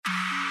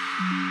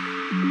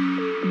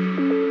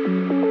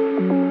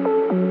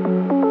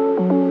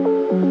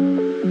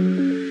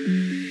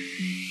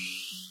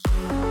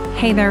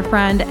Hey there,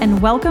 friend,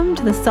 and welcome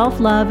to the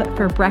Self-Love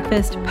for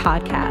Breakfast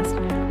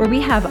podcast, where we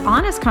have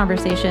honest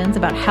conversations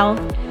about health,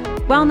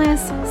 wellness,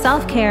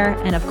 self-care,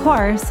 and of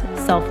course,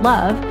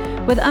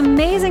 self-love with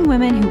amazing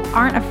women who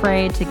aren't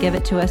afraid to give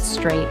it to us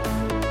straight.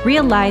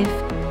 Real life,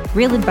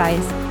 real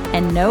advice,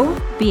 and no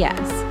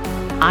BS.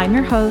 I'm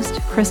your host,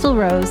 Crystal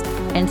Rose,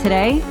 and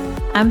today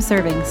I'm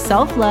serving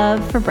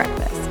self-love for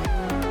breakfast.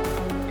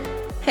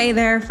 Hey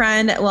there,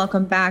 friend.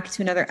 Welcome back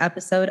to another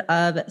episode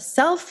of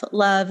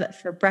Self-Love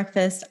for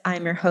Breakfast.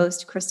 I'm your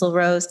host, Crystal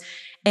Rose,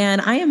 and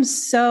I am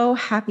so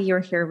happy you're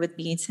here with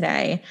me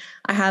today.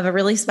 I have a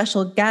really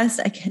special guest.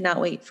 I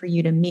cannot wait for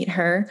you to meet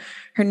her.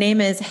 Her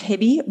name is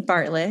Hibby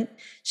Bartlett.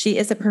 She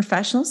is a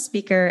professional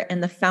speaker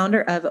and the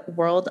founder of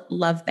World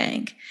Love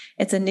Bank.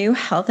 It's a new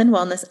health and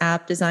wellness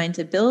app designed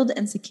to build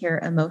and secure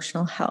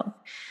emotional health.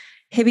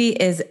 Hibby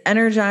is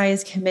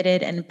energized,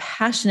 committed, and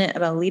passionate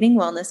about leading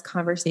wellness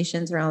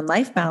conversations around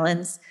life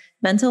balance,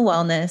 mental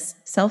wellness,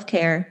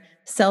 self-care,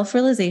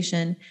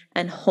 self-realization,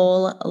 and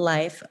whole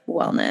life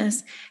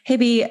wellness.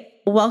 Hibby,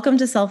 welcome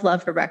to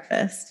Self-Love for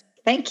Breakfast.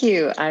 Thank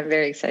you. I'm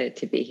very excited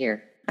to be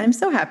here. I'm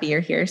so happy you're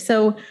here.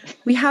 So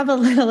we have a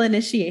little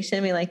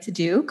initiation we like to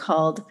do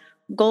called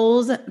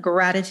goals,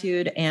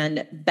 gratitude,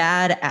 and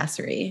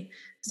badassery.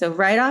 So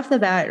right off the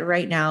bat,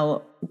 right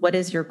now, what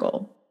is your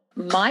goal?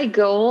 My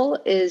goal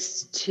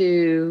is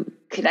to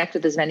connect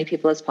with as many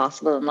people as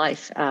possible in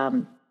life,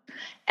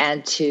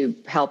 and to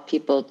help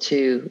people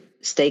to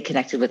stay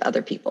connected with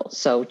other people.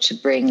 So to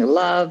bring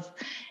love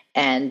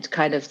and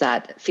kind of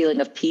that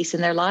feeling of peace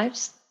in their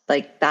lives.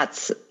 Like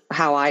that's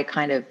how I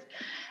kind of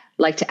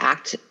like to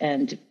act,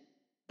 and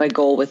my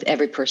goal with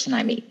every person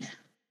I meet.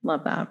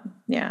 Love that.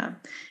 Yeah.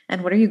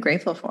 And what are you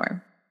grateful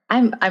for?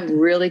 I'm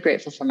really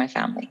grateful for my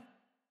family.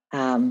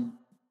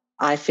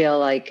 I feel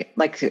like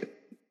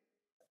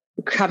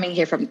coming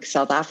here from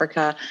South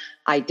Africa,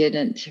 I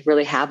didn't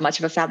really have much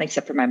of a family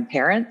except for my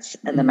parents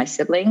and then my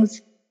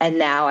siblings. And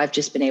now I've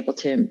just been able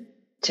to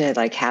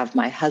like have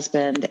my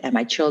husband and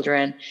my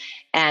children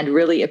and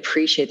really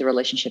appreciate the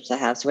relationships I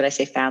have. So when I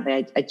say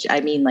family, I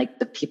mean like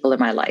the people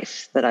in my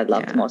life that I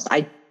love the most.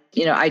 I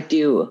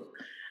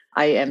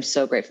am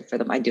so grateful for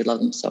them. I do love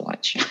them so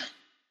much.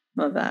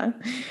 Love that.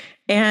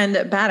 And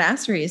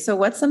badassery. So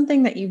what's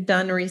something that you've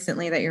done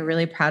recently that you're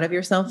really proud of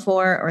yourself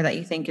for, or that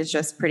you think is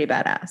just pretty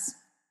badass?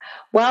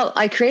 Well,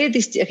 I created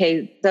these.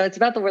 Okay, so it's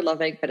about the word love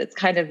bank, but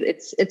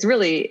it's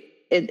really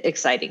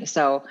exciting.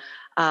 So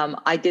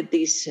I did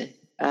these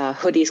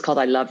hoodies called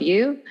 "I Love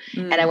You,"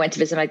 and I went to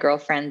visit my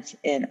girlfriends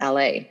in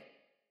LA.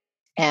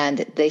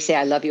 And they say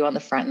 "I love you" on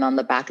the front, and on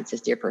the back it says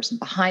 "Dear person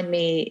behind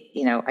me,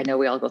 I know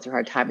we all go through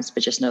hard times,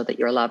 but just know that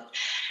you're loved."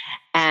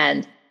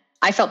 And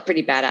I felt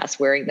pretty badass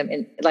wearing them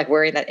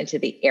wearing that into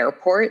the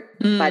airport.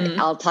 But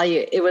I'll tell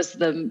you, it was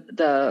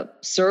the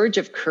surge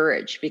of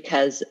courage,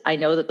 because I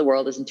know that the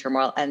world is in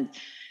turmoil, and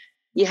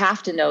you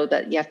have to know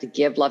that you have to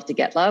give love to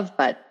get love,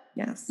 but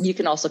yes, you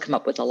can also come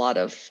up with a lot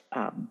of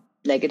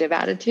negative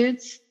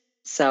attitudes.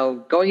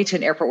 So going into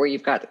an airport where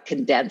you've got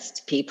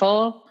condensed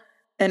people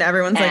and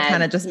everyone's like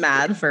kind of just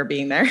mad for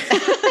being there.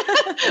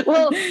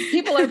 Well,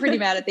 people are pretty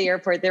mad at the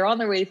airport. They're on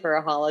their way for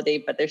a holiday,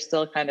 but they're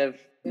still kind of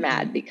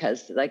mad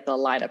because like the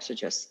lineups are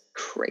just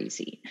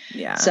crazy.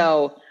 Yeah.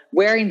 So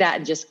wearing that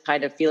and just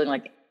kind of feeling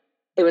like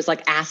it was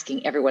like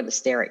asking everyone to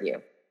stare at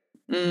you.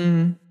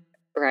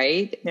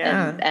 Right.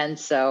 Yeah. And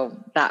so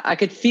that I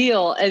could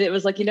feel, and it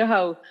was like,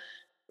 how,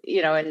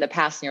 in the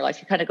past in your life,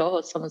 you kind of go,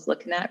 oh, someone's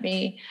looking at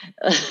me.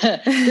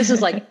 This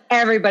is like,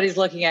 everybody's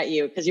looking at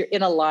you because you're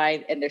in a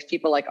line and there's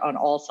people like on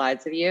all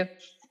sides of you.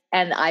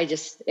 And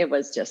it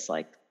was just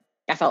like,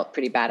 I felt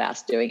pretty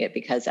badass doing it,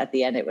 because at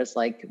the end, it was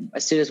like,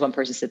 as soon as one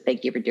person said,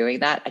 thank you for doing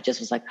that, I just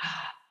was like,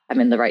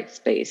 I'm in the right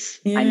space.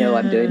 Yeah. I know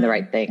I'm doing the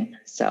right thing.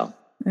 So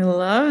I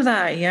love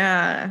that.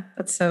 Yeah.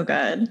 That's so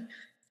good.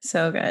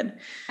 So good.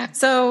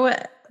 So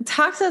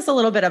talk to us a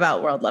little bit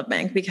about World Love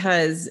Bank,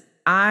 because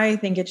I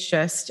think it's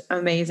just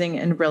amazing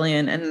and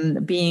brilliant.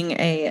 And being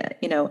a,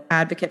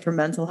 advocate for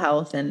mental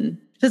health and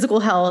physical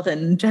health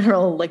and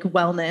general like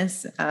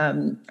wellness,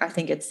 I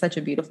think it's such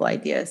a beautiful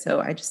idea.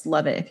 So I just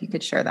love it if you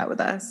could share that with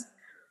us.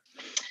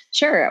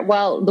 Sure.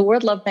 Well, the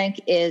World Love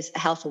Bank is a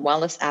health and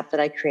wellness app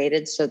that I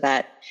created so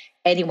that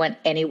anyone,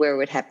 anywhere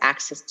would have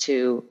access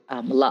to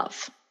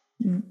love.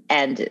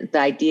 And the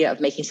idea of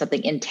making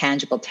something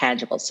intangible,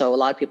 tangible. So a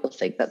lot of people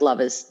think that love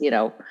is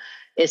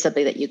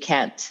something that you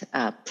can't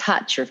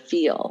touch or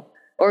feel,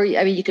 or,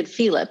 you could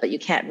feel it, but you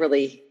can't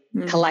really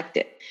collect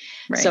it.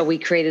 Right. So we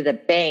created a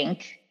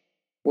bank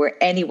where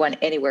anyone,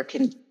 anywhere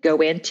can go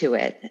into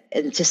it.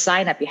 And to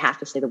sign up, you have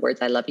to say the words,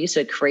 I love you.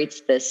 So it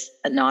creates this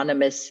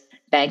anonymous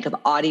bank of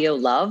audio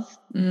love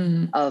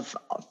of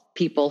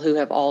people who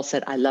have all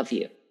said, I love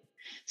you.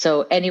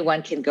 So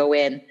anyone can go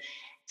in,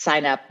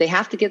 sign up. They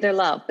have to give their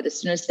love, but as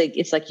soon as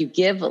it's like you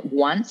give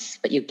once,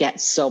 but you get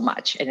so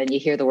much. And then you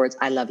hear the words,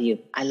 I love you,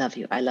 I love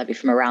you, I love you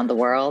from around the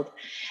world.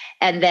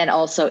 And then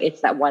also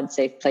it's that one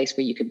safe place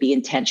where you can be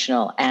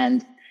intentional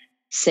and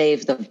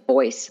save the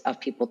voice of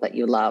people that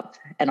you love,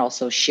 and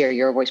also share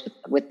your voice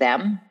with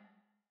them,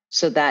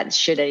 so that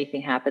should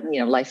anything happen,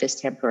 life is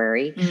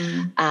temporary.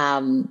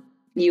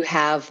 You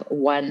have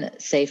one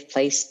safe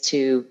place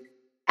to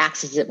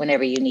access it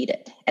whenever you need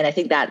it. And I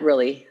think that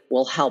really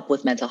will help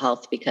with mental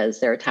health, because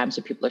there are times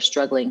when people are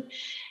struggling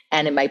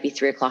and it might be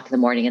 3:00 in the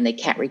morning and they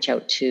can't reach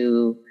out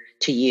to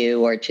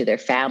you or to their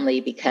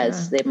family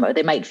because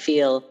they might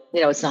feel,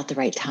 it's not the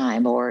right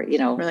time, or,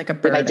 or like a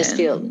burden. They might just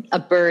feel a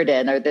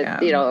burden, or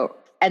that,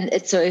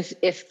 and so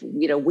if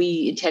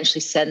we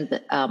intentionally send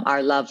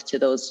our love to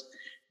those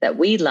that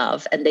we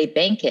love, and they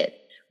bank it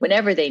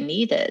whenever they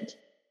need it,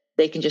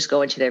 they can just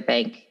go into their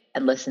bank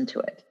and listen to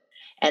it.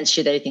 And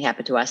should anything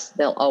happen to us,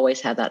 they'll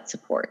always have that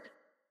support.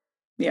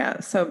 Yeah.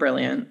 So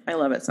brilliant. I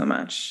love it so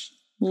much.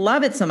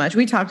 Love it so much.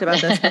 We talked about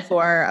this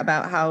before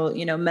about how,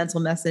 Mental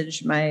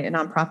Message, my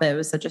nonprofit,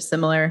 was such a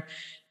similar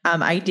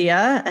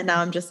idea. And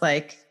now I'm just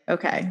like,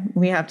 okay,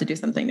 we have to do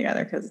something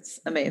together because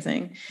it's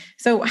amazing.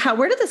 So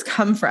where did this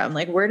come from?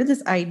 Like, where did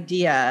this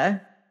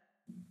idea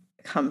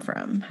come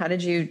from? How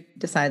did you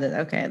decide that,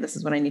 okay, this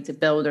is what I need to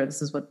build, or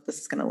this is what this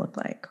is going to look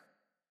like,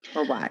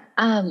 or why?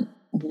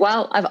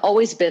 Well, I've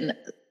always been,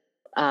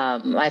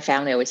 my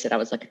family always said I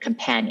was like a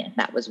companion.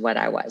 That was what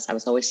I was. I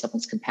was always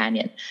someone's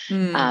companion.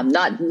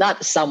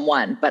 Not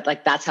someone, but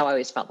like, that's how I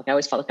always felt. Like I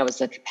always felt like I was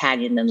a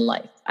companion in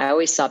life. I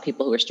always saw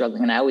people who were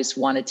struggling, and I always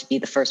wanted to be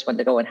the first one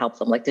to go and help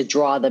them, like to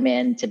draw them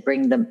in, to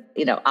bring them,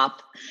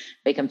 up,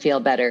 make them feel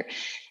better.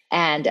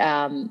 And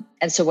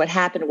so what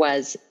happened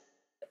was,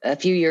 a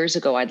few years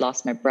ago, I'd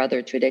lost my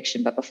brother to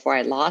addiction, but before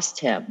I lost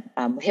him,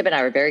 him and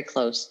I were very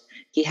close.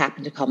 He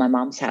happened to call my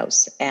mom's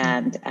house,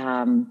 and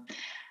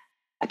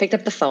I picked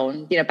up the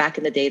phone. Back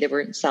in the day, there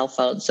weren't cell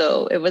phones.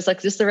 So it was like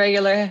just a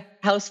regular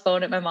house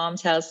phone at my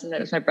mom's house. And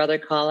it was my brother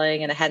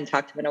calling, and I hadn't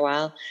talked to him in a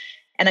while.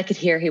 And I could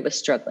hear he was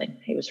struggling.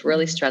 He was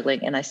really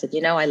struggling. And I said,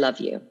 I love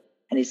you.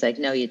 And he's like,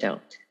 no, you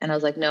don't. And I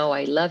was like, no,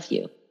 I love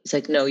you. He's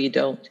like, no, you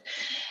don't.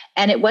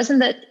 And it wasn't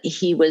that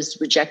he was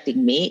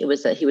rejecting me. It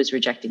was that he was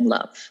rejecting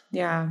love.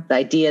 Yeah. The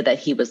idea that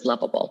he was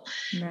lovable.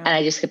 Yeah. And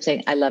I just kept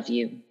saying, I love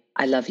you.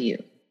 I love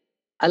you.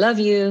 I love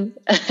you.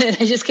 And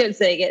I just kept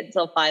saying it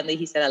until finally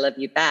he said, I love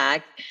you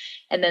back.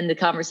 And then the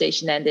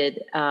conversation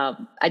ended. I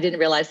didn't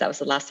realize that was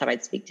the last time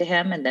I'd speak to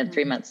him. And then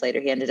 3 months later,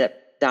 he ended up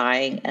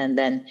dying. And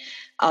then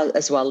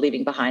as well,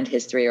 leaving behind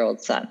his 3-year-old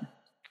son. Wow.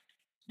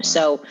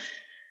 So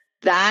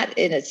that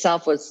in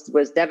itself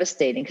was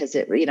devastating, because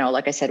it,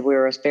 like I said, we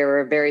were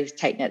a very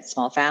tight-knit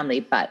small family,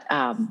 but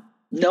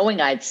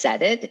knowing I'd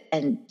said it,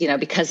 and,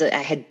 because I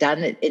had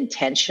done it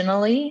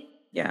intentionally,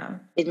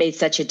 it made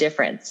such a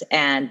difference.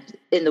 And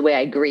in the way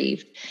I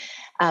grieved,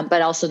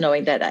 but also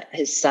knowing that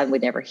his son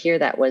would never hear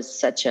that was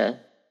such a,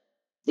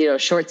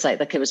 short sight.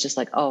 Like, it was just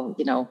like, oh,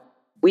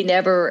 we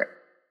never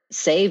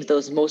saved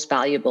those most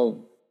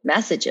valuable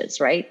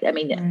messages, right? I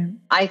mean,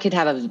 I could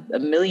have a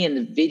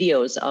million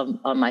videos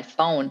on my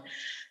phone,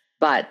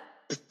 but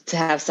to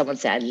have someone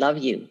say, I love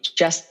you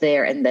just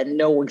there, and then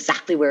know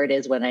exactly where it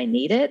is when I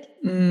need it,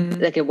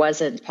 like, it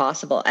wasn't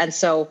possible. And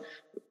so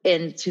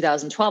in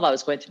 2012, I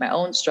was going through my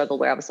own struggle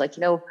where I was like,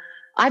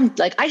 I'm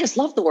like, I just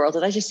love the world.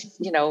 And I just,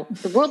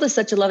 the world is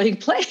such a loving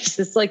place.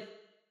 It's like,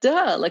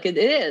 duh, like it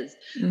is.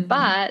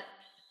 But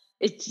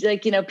it's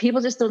like, people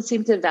just don't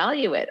seem to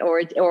value it,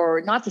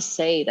 or not to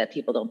say that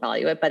people don't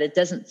value it, but it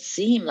doesn't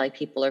seem like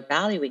people are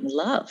valuing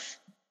love.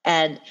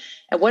 And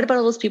what about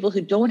all those people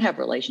who don't have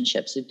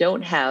relationships, who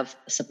don't have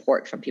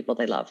support from people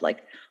they love?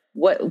 Like,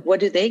 what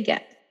do they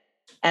get?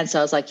 And so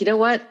I was like, you know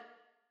what?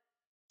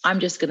 I'm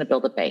just going to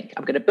build a bank.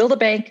 I'm going to build a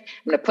bank.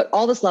 I'm going to put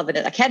all this love in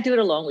it. I can't do it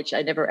alone, which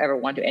I never, ever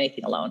want to do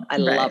anything alone. I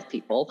love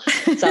people.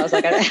 So I was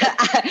like,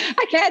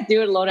 I can't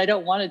do it alone. I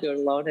don't want to do it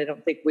alone. I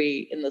don't think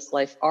we in this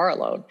life are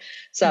alone.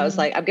 So I was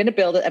like, I'm going to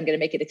build it. I'm going to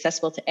make it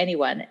accessible to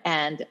anyone.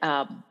 And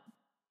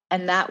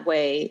that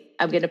way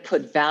I'm going to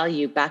put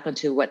value back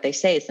onto what they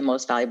say is the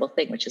most valuable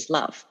thing, which is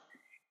love.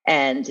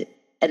 And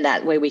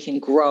that way we can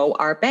grow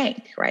our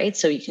bank, right?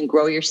 So you can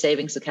grow your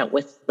savings account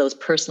with those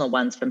personal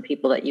ones from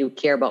people that you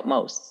care about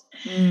most.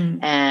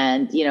 And,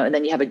 and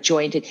then you have a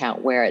joint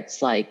account where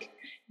it's like,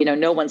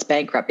 no one's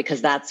bankrupt,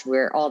 because that's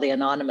where all the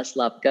anonymous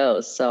love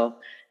goes. So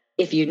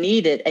if you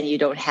need it and you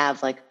don't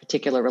have like a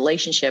particular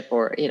relationship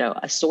or,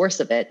 a source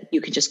of it, you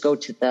can just go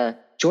to the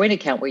joint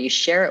account where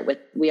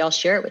we all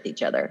share it with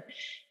each other.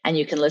 And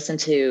you can listen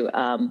to,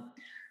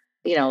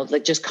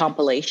 like just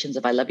compilations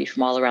of I love you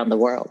from all around the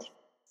world.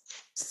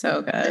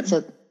 So good. And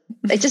so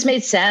it just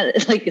made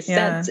sense.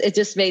 Sense. It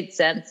just made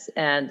sense.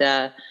 And,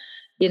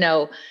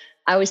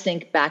 I always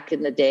think back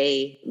in the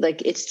day,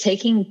 like it's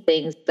taking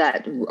things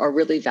that are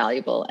really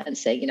valuable and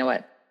saying, you know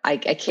what, I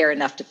care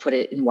enough to put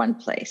it in one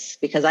place,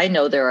 because I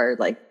know there are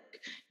like,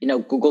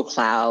 Google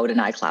Cloud and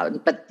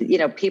iCloud, but,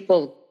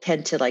 people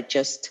tend to like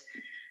just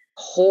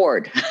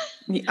hoard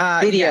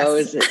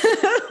videos.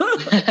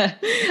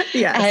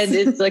 Yes. And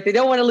it's like, they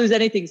don't want to lose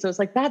anything. So it's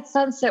like, that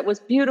sunset was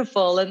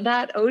beautiful, and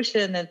that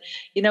ocean, and,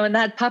 and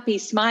that puppy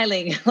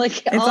smiling,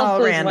 like it's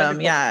all random.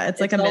 Wonderful. Yeah.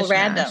 It's like a mishmash.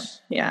 Random.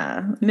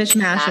 Yeah.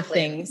 Mishmash of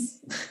things.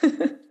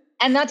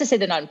 And not to say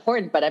they're not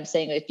important, but I'm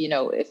saying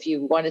if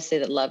you want to say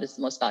that love is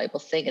the most valuable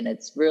thing and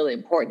it's really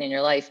important in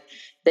your life,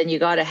 then you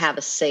got to have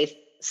a safe,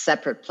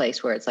 separate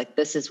place where it's like,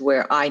 this is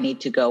where I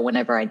need to go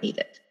whenever I need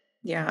it.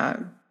 Yeah.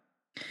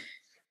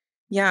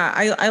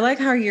 Yeah. I like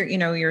how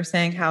you're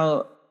saying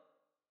how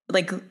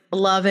like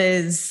love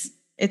it's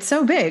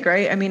so big,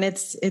 right? I mean,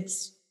 it's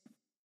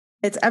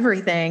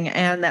everything,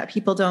 and that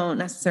people don't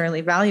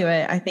necessarily value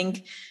it. I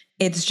think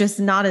it's just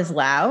not as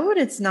loud.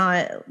 It's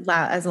not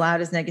as loud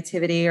as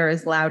negativity or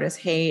as loud as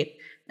hate.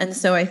 And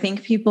so I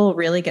think people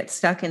really get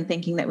stuck in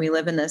thinking that we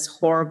live in this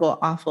horrible,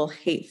 awful,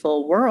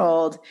 hateful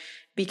world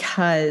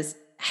because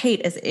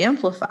hate is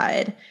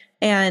amplified,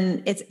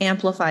 and it's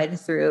amplified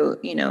through,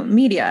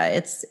 media.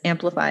 It's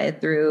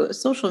amplified through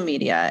social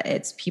media.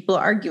 It's people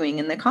arguing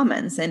in the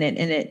comments, and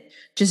it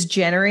just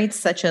generates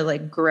such a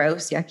like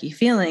gross, yucky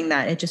feeling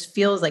that it just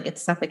feels like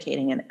it's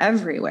suffocating and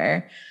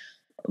everywhere.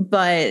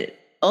 But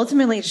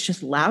ultimately it's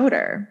just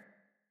louder.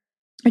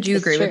 Would you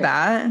agree with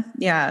that?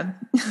 Yeah.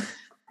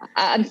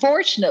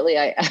 Unfortunately,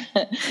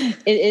 it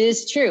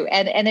is true.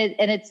 And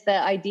it's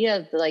the idea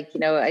of like,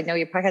 I know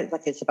your podcast,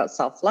 like it's about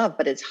self-love,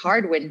 but it's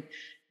hard when,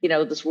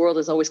 this world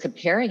is always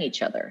comparing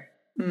each other,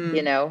 and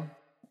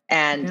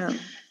then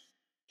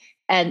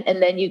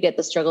you get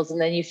the struggles,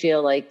 and then you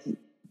feel like,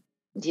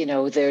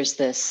 there's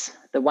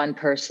the one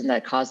person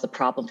that caused the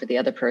problem for the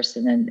other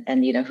person.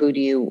 And we're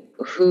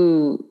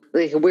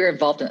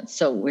involved in it.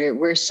 So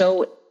we're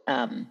so,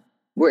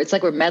 it's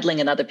like we're meddling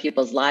in other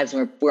people's lives,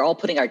 and we're all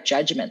putting our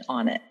judgment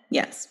on it.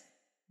 Yes.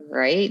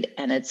 Right.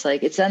 And it's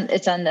like, it's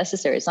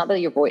unnecessary. It's not that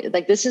your voice,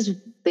 like this is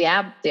the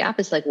app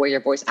is like where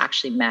your voice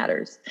actually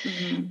matters.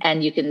 Mm-hmm.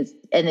 And you can,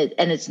 and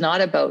it's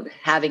not about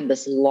having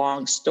this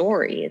long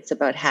story. It's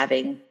about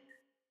having,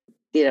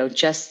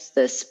 just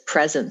this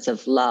presence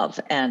of love.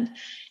 And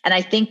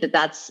I think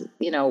that's,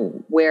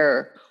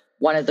 where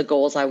one of the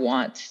goals I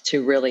want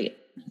to really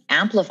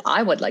amplify,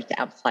 I would like to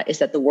amplify, is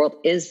that the world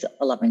is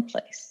a loving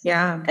place.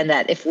 Yeah. And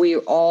that if we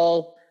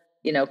all,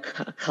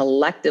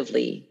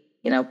 collectively,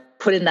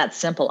 put in that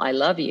simple, I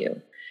love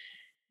you,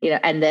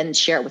 and then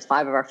share it with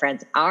 5 of our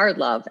friends, our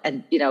love.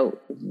 And,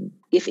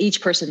 if each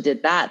person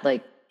did that,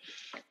 like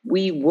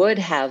we would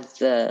have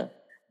the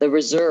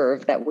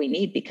reserve that we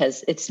need,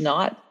 because it's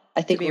not,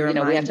 I think, we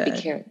have to be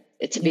careful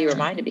be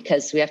reminded,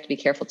 because we have to be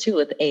careful too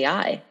with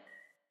AI.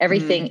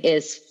 Everything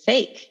is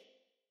fake.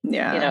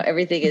 Yeah.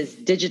 Everything is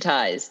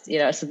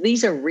digitized, so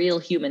these are real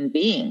human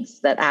beings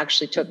that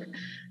actually took,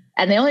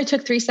 and they only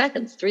took 3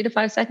 to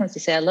 5 seconds to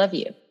say, I love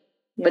you.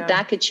 Yeah. But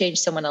that could change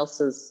someone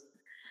else's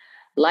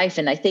life.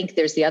 And I think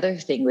there's the other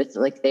thing with,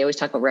 like, they always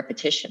talk about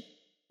repetition,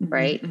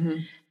 right?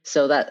 Mm-hmm.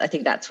 So that, I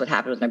think that's what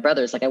happened with my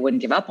brothers. Like, I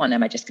wouldn't give up on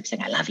them. I just kept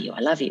saying, I love you. I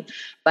love you.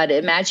 But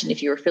imagine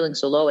if you were feeling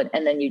so low, and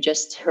then you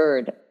just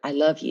heard, I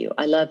love you.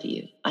 I love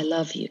you. I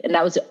love you. And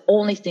that was the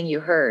only thing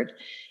you heard.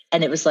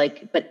 And it was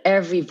like, but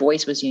every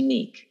voice was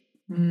unique.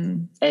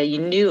 Mm. You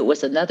knew it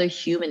was another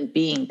human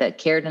being that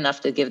cared enough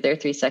to give their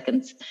 3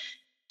 seconds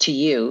to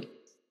you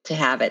to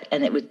have it.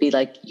 And it would be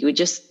like, you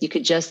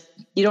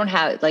don't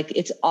have, like,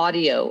 it's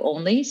audio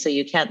only. So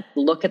you can't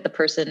look at the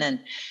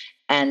person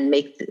and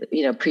make,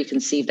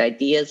 preconceived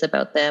ideas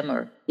about them,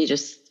 or you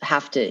just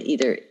have to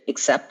either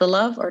accept the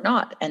love or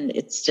not. And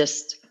it's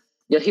just,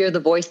 you'll hear the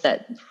voice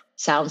that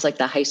sounds like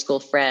the high school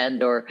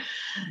friend, or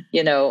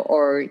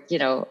a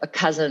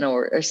cousin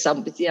or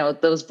some,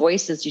 those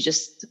voices, you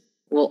just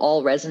will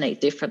all resonate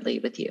differently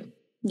with you.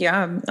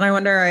 Yeah. And I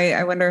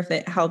wonder if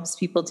it helps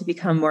people to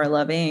become more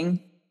loving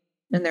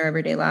in their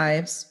everyday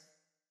lives.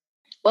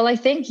 Well, I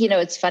think,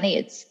 it's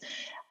funny.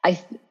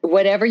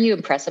 Whatever you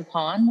impress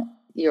upon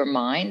your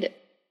mind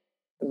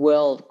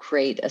will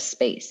create a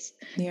space.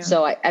 Yeah.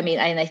 So I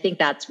think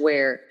that's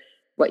where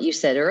what you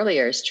said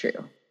earlier is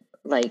true.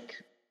 Like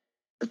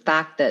the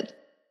fact that,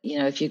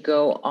 if you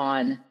go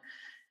on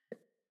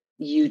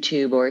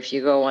YouTube or if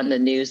you go on the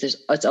news, there's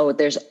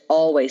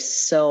always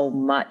so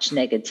much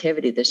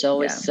negativity. There's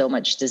always so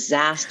much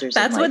disasters.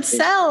 That's what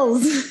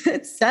sells.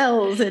 It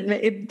sells.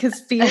 Because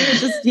fear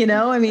just,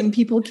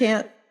 people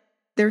can't,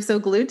 they're so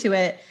glued to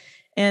it,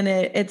 and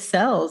it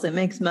sells. It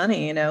makes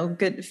money,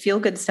 good feel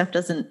good stuff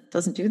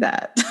doesn't do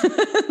that.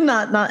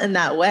 not in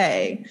that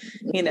way,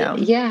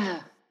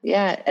 Yeah.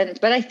 Yeah.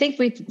 But I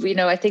think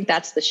I think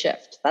that's the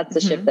shift. That's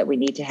the shift that we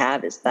need to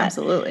have, is that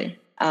absolutely,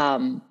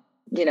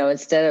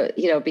 instead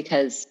of,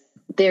 because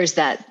there's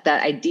that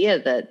idea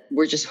that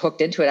we're just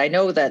hooked into it. I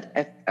know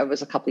that I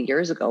was a couple of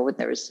years ago when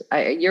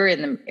you're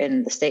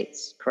in the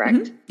States, correct?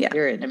 Mm-hmm. Yeah.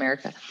 You're in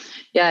America.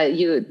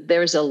 Yeah.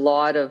 There's a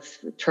lot of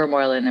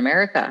turmoil in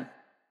America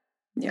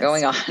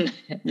going on.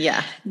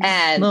 Yeah.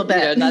 And, little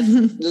bit. Not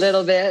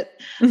little bit,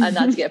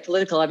 not to get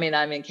political. I mean,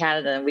 I'm in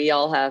Canada, and we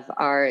all have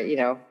our,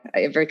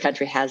 every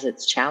country has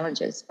its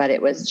challenges, but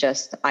it was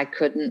just, I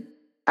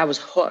was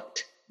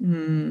hooked.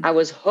 Mm. I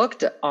was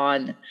hooked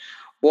on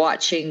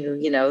watching,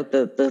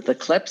 the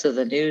clips of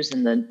the news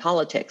and the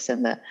politics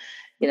and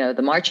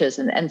the marches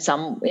and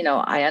some,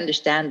 I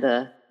understand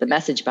the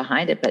message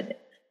behind it, but,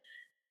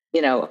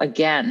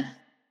 again,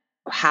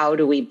 how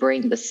do we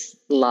bring this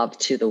love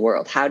to the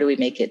world? How do we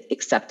make it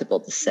acceptable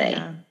to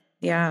say?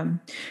 Yeah.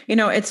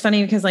 It's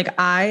funny because like,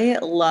 I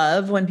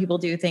love when people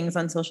do things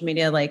on social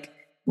media, like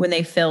when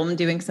they film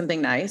doing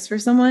something nice for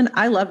someone.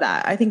 I love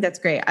that. I think that's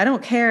great. I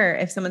don't care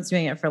if someone's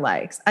doing it for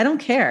likes. I don't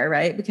care.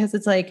 Right. Because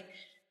it's like,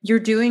 you're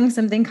doing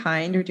something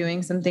kind, you're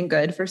doing something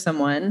good for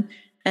someone.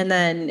 And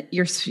then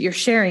you're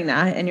sharing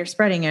that and you're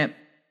spreading it.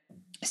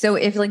 So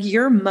if like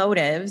your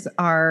motives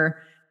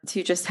are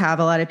to just have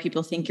a lot of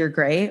people think you're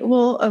great,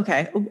 well,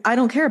 okay, I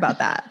don't care about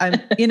that. I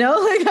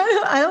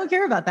don't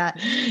care about that.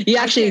 You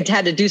actually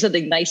had to do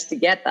something nice to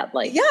get that.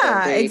 Like,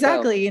 yeah, so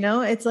exactly.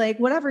 It's like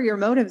whatever your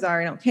motives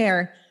are, I don't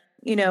care.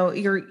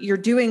 You're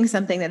doing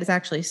something that is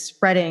actually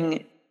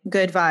spreading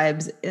good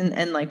vibes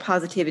and like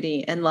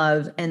positivity and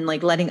love and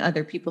like letting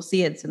other people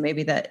see it. So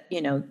maybe that,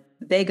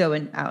 they go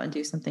out and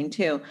do something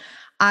too.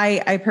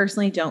 I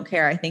personally don't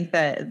care. I think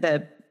that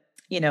the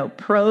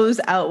pros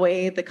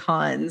outweigh the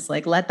cons.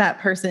 Like let that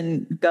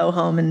person go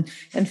home and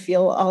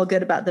feel all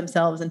good about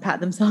themselves and pat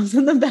themselves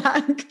on the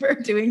back for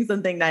doing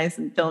something nice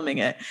and filming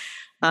it.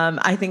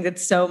 I think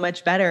it's so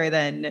much better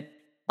than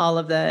all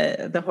of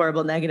the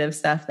horrible negative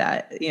stuff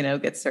that,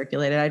 gets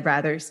circulated. I'd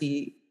rather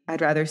see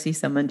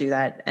someone do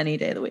that any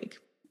day of the week.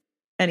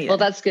 Well,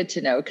 that's good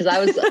to know. Cause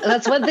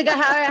that's one thing I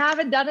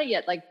haven't done it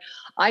yet. Like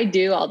I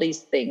do all these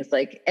things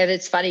like, and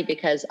it's funny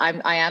because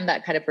I am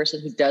that kind of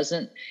person who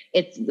doesn't,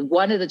 it's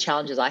one of the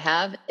challenges I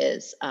have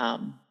is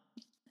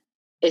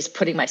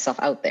putting myself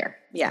out there.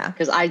 Yeah.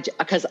 Cause I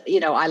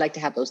like to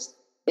have those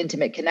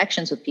intimate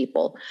connections with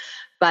people,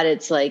 but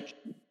it's like,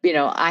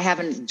 I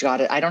haven't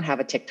got it. I don't have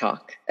a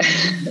TikTok,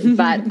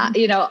 but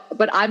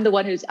but I'm the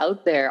one who's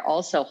out there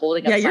also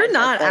holding up. Yeah. You're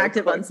not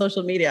active on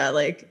social media.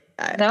 Like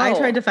no. I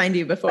tried to find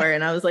you before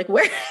and I was like,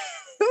 where is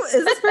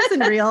this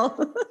person real?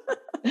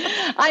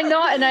 I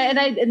know.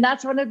 And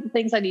that's one of the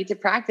things I need to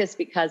practice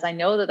because I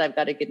know that I've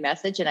got a good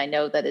message and I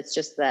know that it's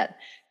just that,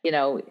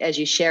 as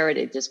you share it,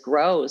 it just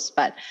grows.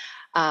 But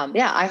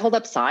I hold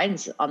up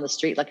signs on the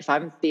street. Like if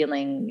I'm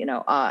feeling,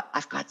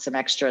 I've got some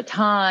extra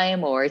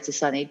time or it's a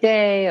sunny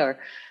day or,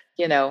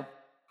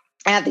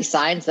 I have these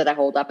signs that I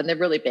hold up and they're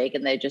really big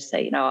and they just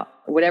say,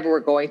 whatever we're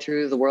going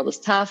through, the world is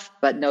tough,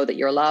 but know that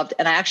you're loved.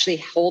 And I actually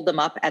hold them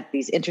up at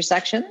these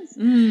intersections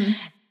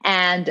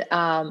and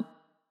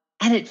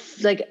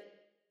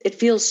it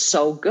feels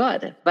so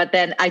good. But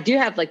then I do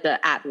have like the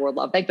 @World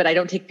Love Bank, but I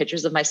don't take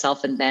pictures of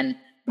myself and then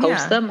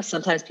post them.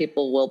 Sometimes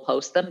people will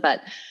post them,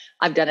 but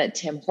I've done it at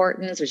Tim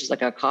Hortons, which is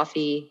like a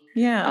coffee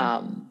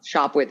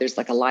shop where there's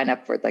like a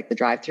lineup for like the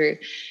drive-through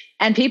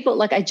and people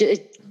like,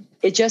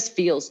 it just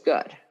feels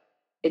good.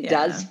 It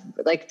does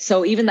like,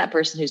 so even that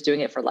person who's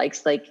doing it for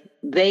likes, like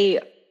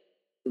they're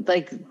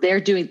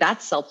doing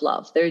that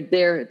self-love.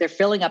 They're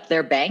filling up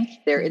their bank,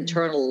 their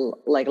internal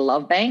like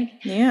love bank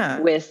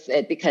with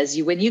it. Because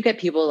when you get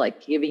people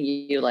like giving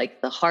you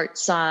like the heart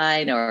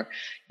sign or,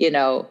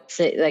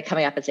 like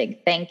coming up and saying,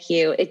 thank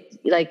you. It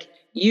like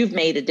you've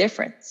made a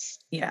difference.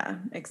 Yeah,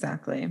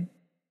 exactly.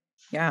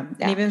 Yeah.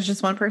 And even if it's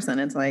just one person,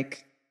 it's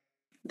like,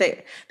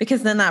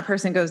 because then that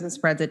person goes and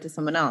spreads it to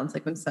someone else.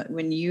 Like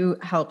when you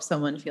help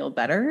someone feel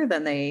better,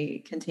 then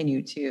they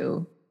continue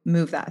to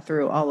move that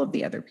through all of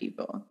the other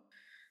people.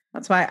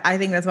 That's why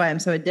I'm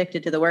so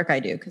addicted to the work I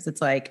do. Cause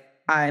it's like,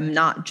 I'm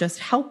not just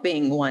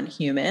helping one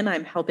human,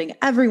 I'm helping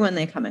everyone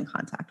they come in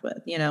contact with,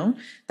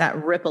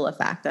 that ripple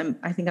effect.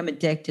 I think I'm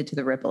addicted to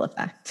the ripple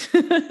effect.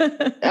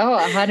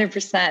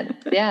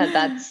 100%.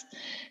 Yeah.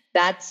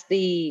 That's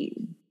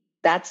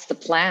the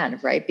plan,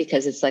 right?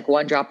 Because it's like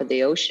one drop of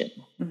the ocean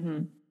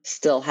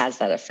still has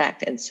that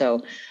effect. And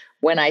so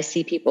when I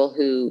see people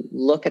who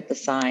look at the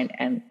sign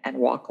and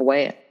walk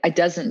away, it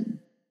doesn't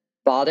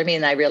bother me.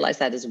 And I realized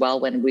that as well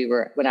when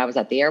I was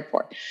at the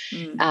airport,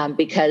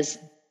 because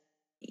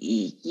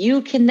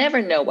you can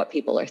never know what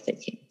people are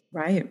thinking.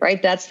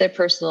 Right. That's their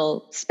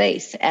personal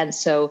space. And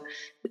so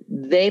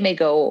they may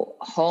go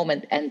home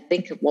and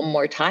think one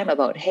more time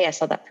about, hey, I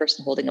saw that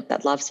person holding up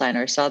that love sign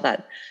or I saw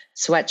that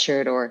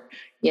sweatshirt or,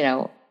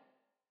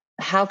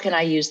 how can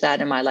I use that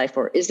in my life?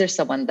 Or is there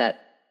someone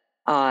that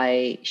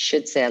I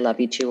should say I love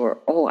you to? Or,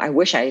 oh, I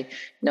wish I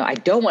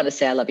don't want to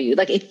say I love you.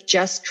 Like it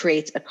just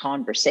creates a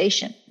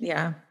conversation.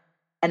 Yeah.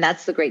 And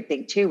that's the great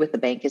thing too with the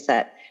bank is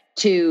that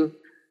to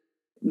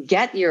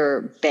get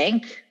your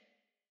bank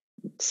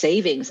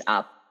savings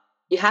up,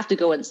 you have to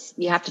go and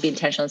you have to be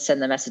intentional and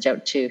send the message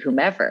out to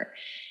whomever.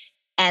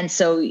 And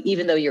so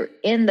even though you're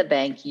in the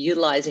bank,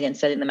 utilizing and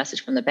sending the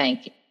message from the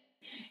bank,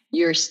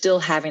 you're still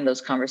having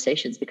those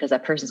conversations because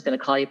that person's going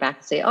to call you back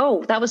and say,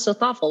 oh, that was so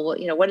thoughtful. Well,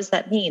 what does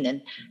that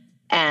mean?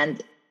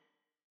 And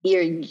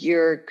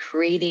you're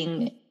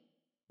creating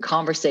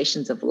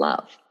conversations of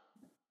love.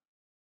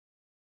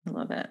 I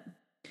love it.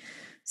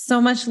 So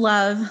much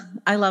love.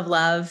 I love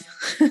love.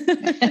 There's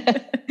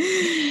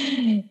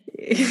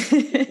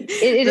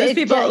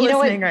people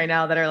listening right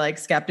now that are like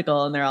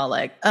skeptical and they're all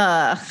like,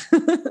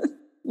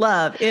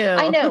 Love. Ew.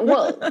 I know.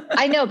 Well,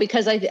 I know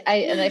because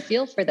I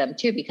feel for them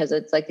too, because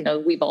it's like,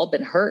 we've all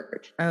been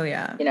hurt. Oh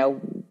yeah.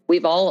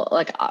 We've all,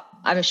 like,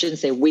 I shouldn't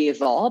say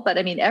we've all, but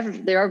I mean,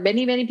 there are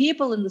many, many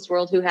people in this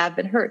world who have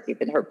been hurt. They've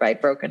been hurt by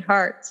broken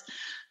hearts,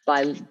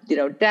 by,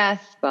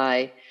 death,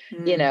 by,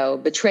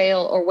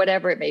 betrayal, or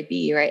whatever it may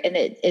be. Right. And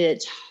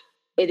it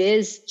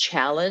is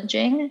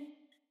challenging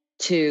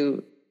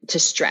to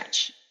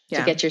stretch,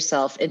 to get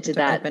yourself into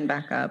that,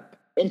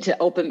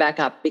 open back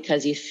up,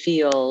 because you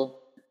feel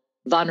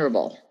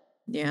vulnerable.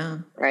 Yeah.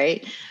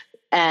 Right.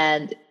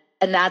 And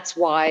that's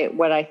why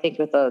what I think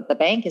with the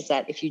bank is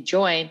that if you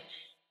join,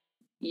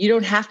 you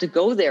don't have to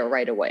go there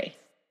right away.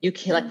 You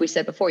can, like we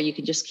said before, you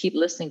can just keep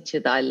listening to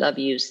the I love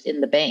yous in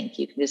the bank.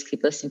 You can just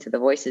keep listening to the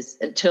voices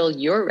until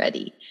you're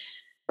ready.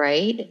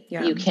 Right.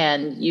 Yeah. You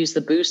can use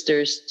the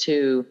boosters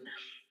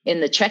in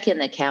the check-in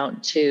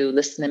account to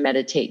listen and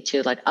meditate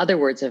to, like, other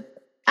words of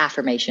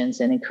affirmations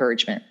and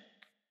encouragement.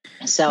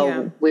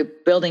 So we're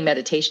building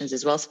meditations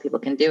as well, so people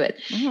can do it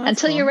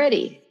until you're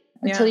ready.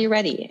 You're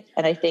ready.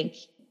 And I think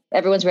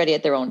everyone's ready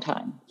at their own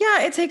time.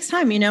 Yeah, it takes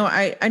time.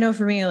 I know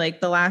for me,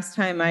 like the last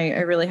time I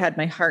really had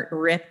my heart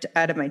ripped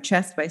out of my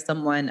chest by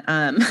someone,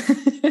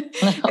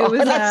 it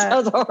was, that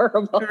sounds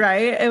horrible.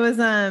 Right. It was,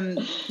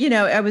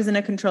 I was in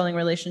a controlling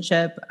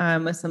relationship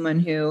with someone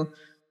who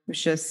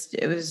was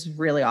it was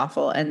really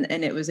awful. And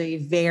it was a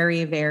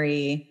very,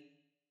 very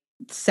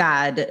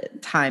sad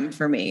time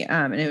for me.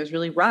 And it was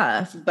really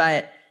rough,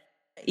 but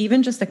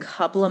even just a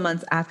couple of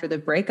months after the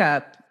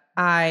breakup,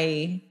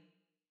 while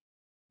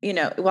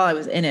I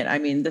was in it, I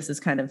mean, this is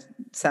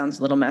sounds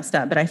a little messed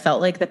up, but I felt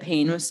like the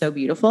pain was so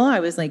beautiful. I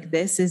was like,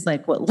 this is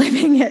like what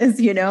living is,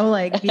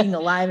 like being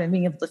alive and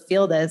being able to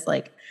feel this,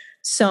 like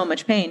so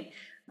much pain.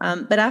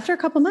 But after a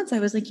couple of months, I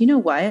was like, you know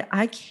what?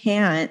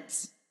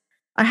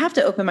 I have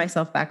to open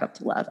myself back up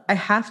to love. I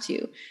have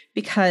to,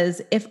 because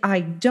if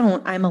I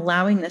don't, I'm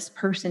allowing this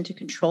person to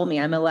control me.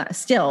 I'm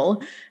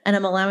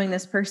allowing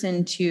this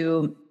person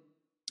to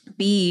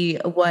be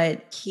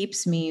what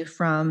keeps me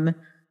from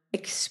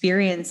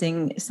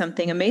experiencing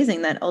something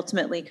amazing that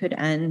ultimately could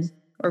end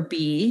or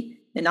be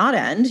and not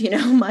end,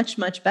 much,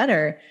 much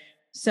better.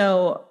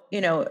 So,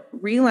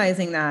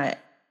 realizing that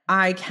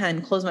I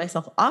can close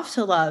myself off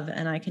to love,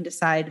 and I can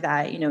decide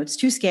that, it's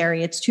too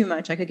scary, it's too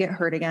much, I could get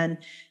hurt again,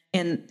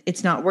 and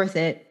it's not worth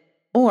it.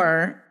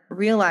 Or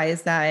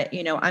realize that,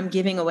 I'm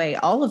giving away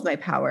all of my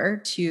power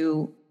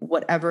to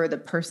whatever the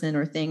person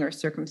or thing or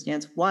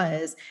circumstance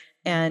was,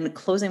 and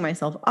closing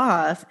myself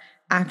off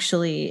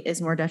actually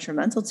is more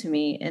detrimental to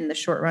me in the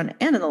short run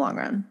and in the long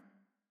run.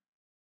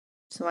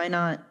 So why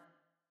not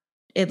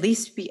at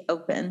least be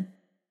open?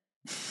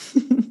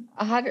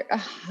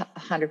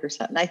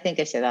 100%. And I think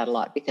I say that a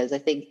lot, because I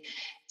think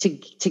to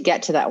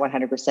get to that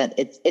 100%,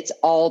 it's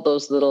all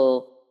those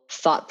little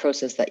thought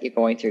process that you're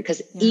going through.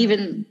 Because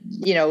even,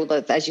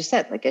 as you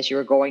said, like as you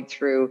were going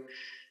through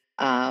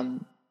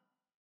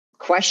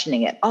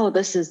questioning it,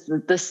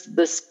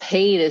 this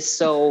pain is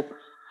so,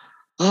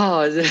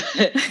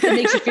 it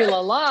makes you feel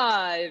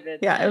alive. And,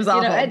 it was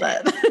awful. It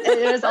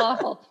was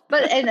awful.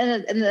 But and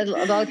a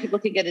lot of people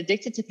can get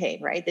addicted to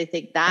pain, right? They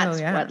think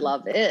that's what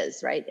love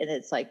is, right? And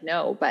it's like,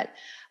 no, but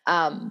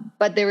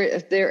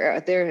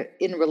they're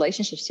in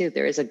relationships too.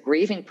 There is a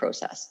grieving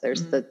process.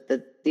 There's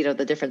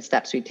the different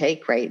steps we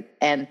take, right?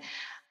 And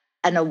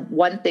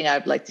one thing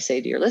I'd like to say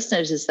to your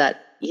listeners is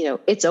that,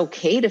 it's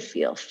okay to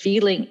feel.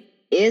 Feeling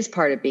is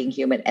part of being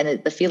human.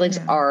 And the feelings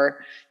are,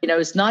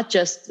 it's not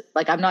just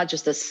like, I'm not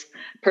just this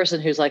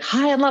person who's like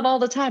high in love all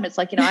the time. It's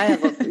like, I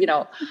have,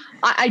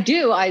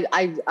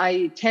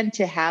 I tend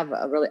to have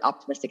a really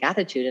optimistic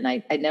attitude. And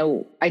I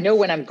know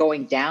when I'm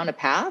going down a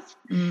path,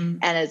 and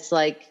it's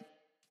like,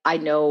 I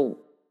know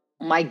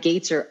my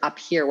gates are up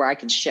here where I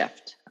can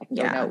shift. I can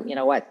go, no, you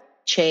know what?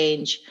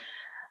 Change,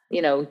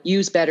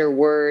 use better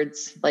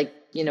words. Like,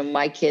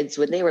 my kids,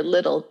 when they were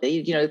little,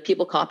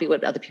 people copy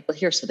what other people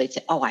hear. So they'd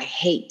say, oh, I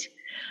hate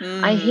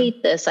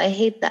this. I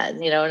hate that.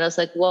 And I was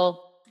like,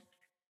 well,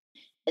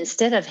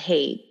 instead of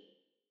hate,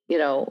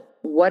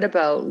 what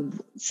about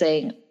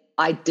saying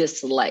I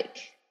dislike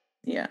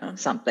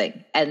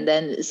something? And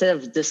then instead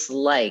of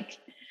dislike,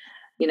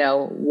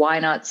 why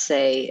not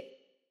say,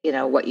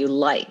 what you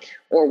like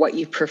or what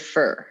you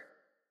prefer?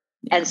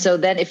 Yeah. And so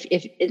then if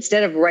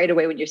instead of right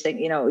away when you're saying,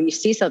 you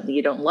see something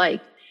you don't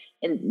like,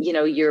 and,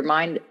 your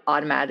mind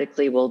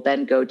automatically will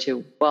then go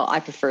to, well,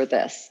 I prefer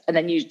this. And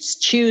then you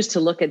choose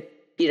to look at,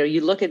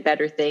 you look at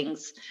better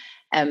things,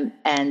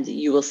 and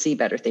you will see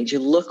better things. You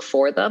look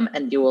for them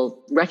and you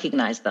will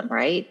recognize them,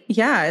 right?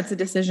 Yeah, it's a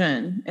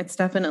decision. It's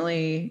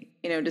definitely,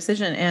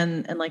 decision.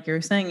 And like you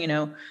were saying,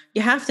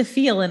 you have to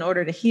feel in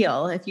order to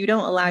heal. If you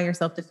don't allow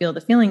yourself to feel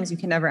the feelings, you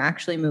can never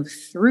actually move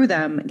through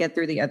them, get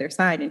through the other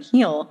side and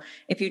heal.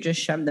 If you just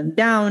shove them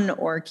down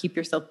or keep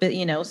yourself,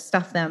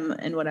 stuff them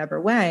in whatever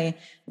way,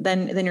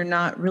 then you're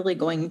not really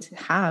going to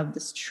have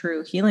this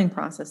true healing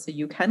process so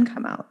you can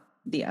come out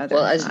the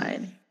other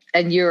side.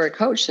 And you're a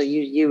coach, so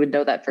you would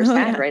know that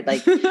firsthand, right?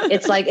 Like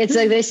it's like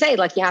they say,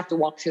 like you have to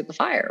walk through the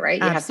fire,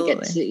 right? You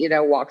Absolutely. have to get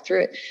to, walk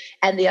through it.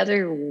 And the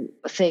other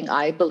thing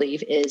I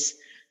believe is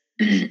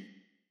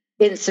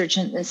in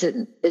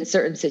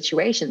certain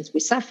situations we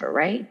suffer,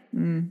 right?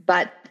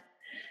 But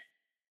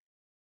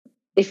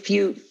if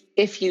you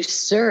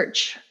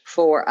search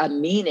for a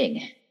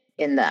meaning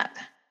in that,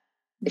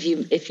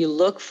 if you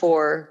look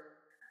for,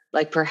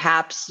 like,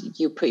 perhaps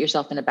you put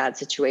yourself in a bad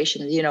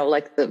situation,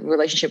 like the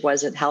relationship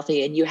wasn't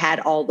healthy and you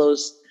had all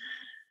those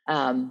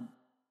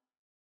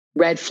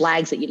red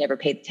flags that you never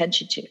paid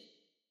attention to,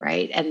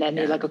 right? And then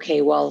you're like,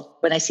 okay, well,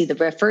 when I see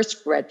the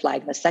first red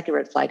flag and the second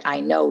red flag, I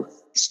know,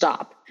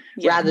 stop,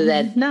 rather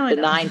than the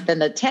 9th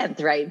and the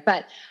 10th, right?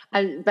 But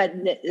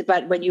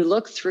when you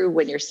look through,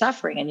 when you're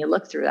suffering and you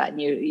look through that and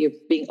you're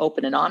being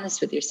open and honest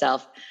with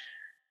yourself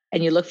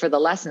and you look for the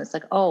lesson, it's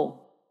like,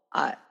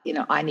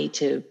 I need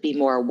to be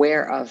more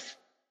aware of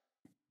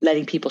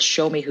letting people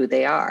show me who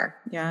they are.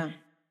 Yeah.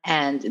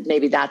 And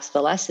maybe that's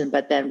the lesson.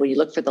 But then when you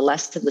look for the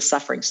lesson, the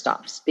suffering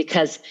stops,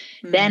 because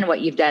then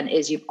what you've done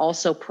is you've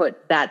also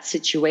put that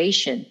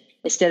situation,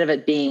 instead of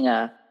it being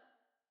a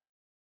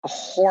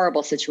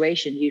horrible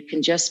situation, you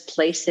can just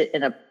place it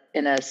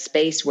in a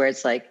space where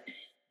it's like,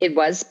 it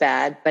was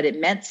bad, but it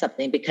meant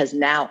something because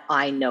now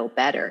I know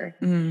better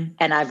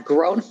and I've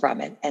grown from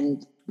it.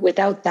 And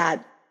without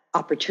that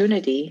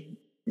opportunity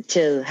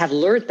to have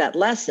learned that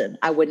lesson,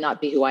 I would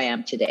not be who I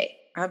am today.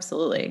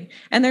 Absolutely.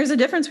 And there's a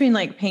difference between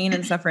like pain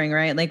and suffering,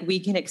 right? Like we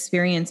can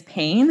experience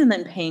pain and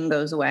then pain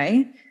goes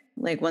away,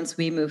 like once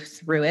we move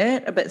through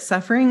it. But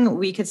suffering,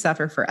 we could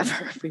suffer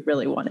forever if we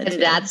really wanted to.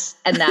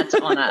 And that's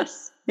on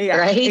us. Yeah,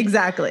 right?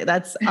 Exactly.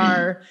 That's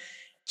our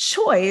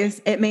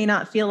choice. It may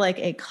not feel like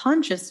a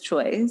conscious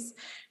choice,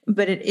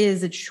 but it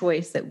is a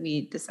choice that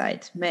we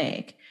decide to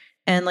make.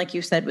 And like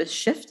you said, with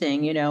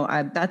shifting,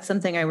 that's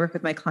something I work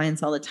with my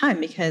clients all the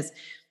time, because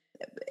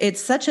it's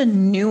such a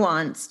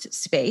nuanced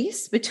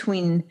space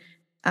between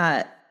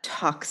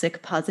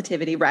toxic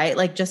positivity, right?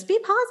 Like just be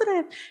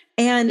positive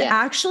and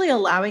actually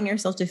allowing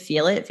yourself to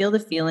feel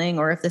the feeling,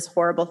 or if this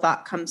horrible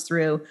thought comes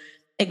through,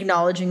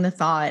 acknowledging the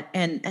thought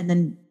and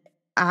then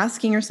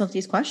asking yourself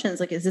these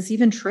questions, like, is this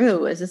even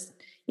true? Is this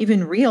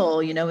even real?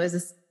 Is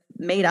this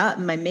made up?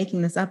 Am I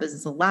making this up? Is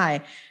this a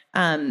lie?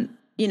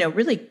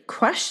 Really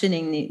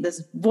questioning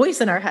this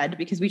voice in our head,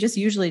 because we just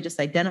usually just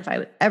identify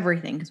with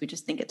everything because we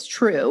just think it's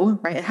true,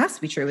 right? It has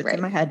to be true. It's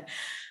in my head,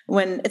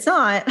 when it's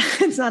not.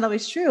 It's not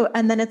always true.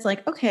 And then it's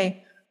like,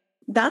 okay,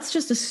 that's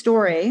just a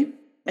story.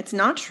 It's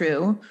not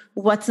true.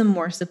 What's a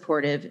more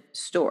supportive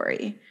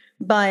story?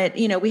 But,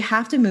 we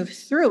have to move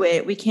through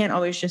it. We can't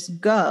always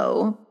just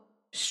go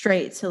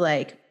straight to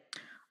like,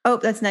 oh,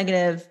 that's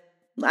negative,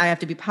 I have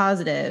to be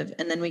positive.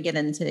 And then we get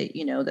into,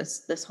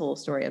 this whole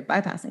story of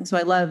bypassing. So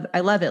I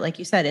love it. Like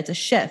you said, it's a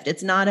shift.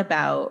 It's not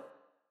about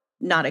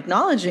not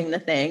acknowledging the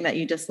thing that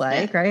you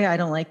dislike, right? I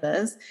don't like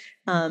this.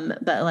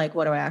 But like,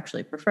 what do I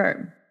actually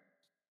prefer?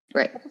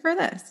 Right. I prefer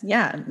this.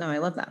 Yeah. No, I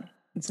love that.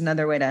 It's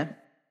another way to.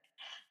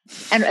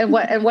 And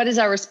what is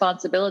our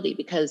responsibility?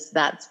 Because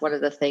that's one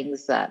of the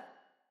things that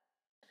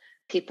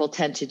people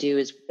tend to do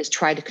is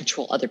try to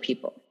control other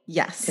people.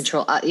 Yes.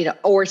 Control,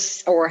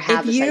 or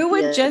have. If you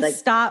would just like,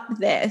 stop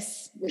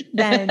this,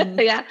 then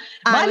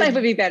my life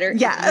would be better.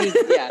 Yeah.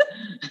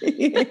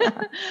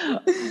 Yeah.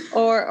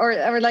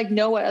 Or like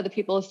know what other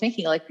people are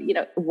thinking. Like,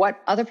 what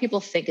other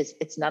people think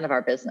it's none of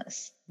our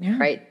business. Yeah.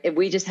 Right. If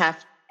we just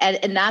have,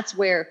 and that's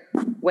where,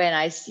 when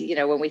I see,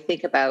 when we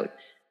think about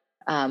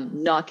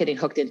not getting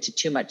hooked into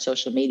too much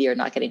social media or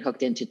not getting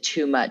hooked into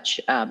too much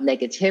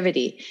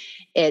negativity,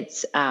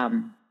 it's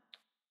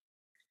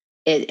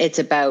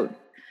about,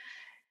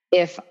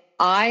 if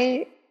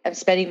I am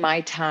spending my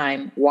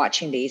time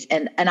watching these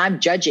and I'm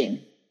judging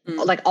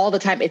like all the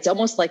time, it's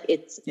almost like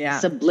it's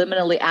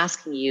subliminally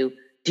asking you,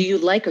 do you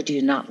like or do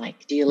you not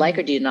like? Do you like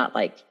or do you not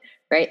like?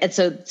 Right. And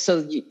so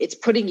it's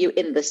putting you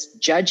in this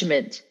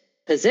judgment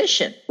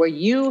position where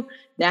you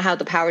now have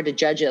the power to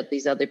judge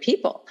these other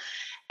people.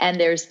 And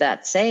there's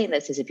that saying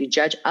that says, if you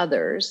judge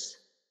others,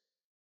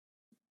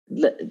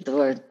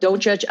 don't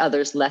judge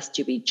others lest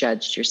you be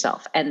judged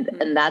yourself. And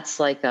that's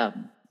like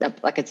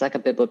it's like a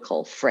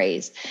biblical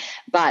phrase,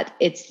 but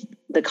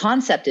the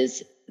concept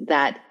is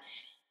that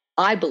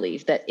I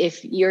believe that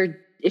if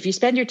you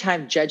spend your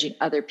time judging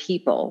other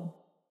people,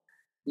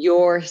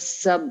 your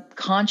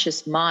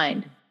subconscious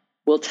mind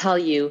will tell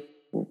you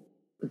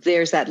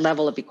there's that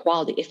level of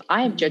equality. If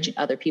I am judging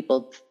other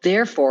people,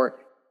 therefore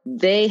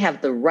they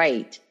have the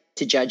right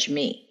to judge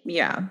me.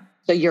 Yeah.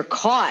 So you're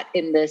caught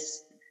in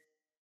this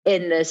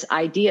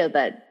idea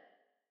that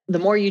the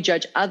more you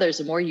judge others,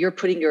 the more you're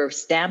putting your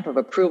stamp of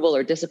approval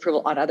or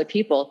disapproval on other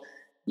people.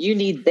 You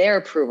need their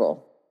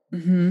approval,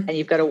 and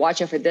you've got to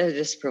watch out for their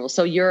disapproval.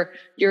 So you're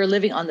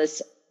living on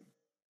this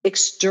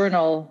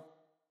external,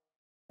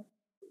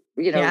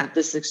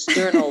 this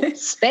external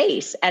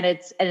space, and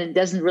it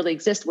doesn't really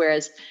exist.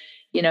 Whereas,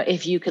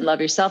 if you can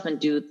love yourself and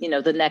do,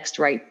 the next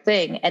right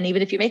thing, and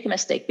even if you make a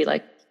mistake, be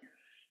like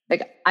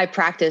I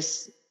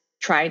practice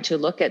trying to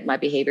look at my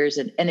behaviors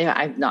and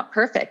I'm not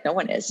perfect. No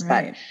one is,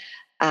 right.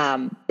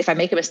 But if I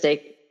make a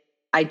mistake,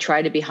 I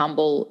try to be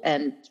humble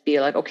and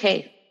be like,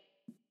 okay,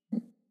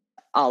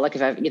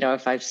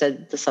 if I've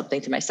said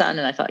something to my son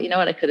and I thought, you know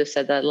what, I could have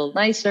said that a little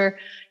nicer.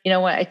 You know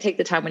what, I take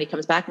the time when he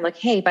comes back. I'm like,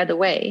 hey, by the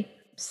way,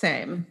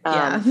 same.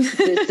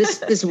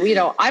 this,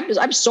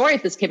 I'm sorry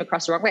if this came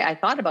across the wrong way. I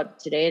thought about it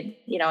today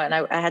and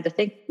I had to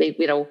think,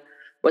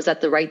 was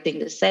that the right thing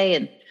to say?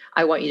 And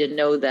I want you to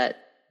know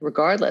that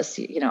regardless,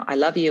 I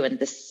love you and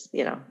this,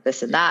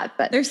 this and that,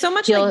 but there's so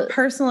much like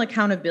personal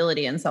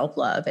accountability and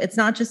self-love. It's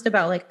not just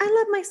about like, I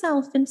love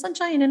myself and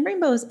sunshine and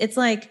rainbows. It's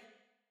like,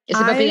 it's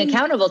about being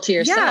accountable to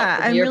yourself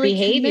and your really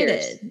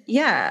behaviors. Committed.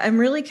 Yeah. I'm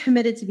really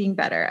committed to being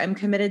better. I'm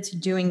committed to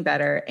doing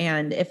better.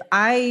 And if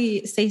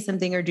I say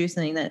something or do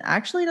something that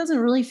actually doesn't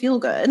really feel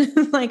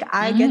good, like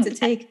I get to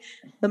take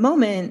the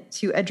moment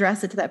to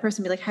address it to that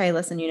person, be like, hey,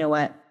 listen, you know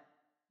what?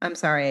 I'm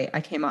sorry.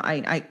 I came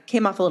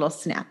off a little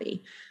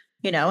snappy,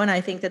 and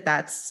I think that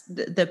that's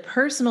the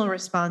personal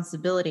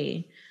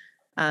responsibility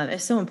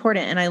is so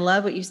important. And I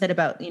love what you said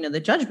about, the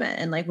judgment.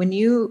 And like, when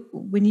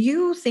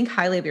you think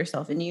highly of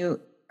yourself and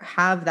you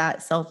have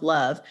that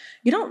self-love,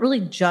 you don't really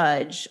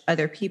judge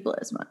other people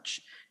as much.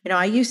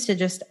 I used to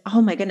just,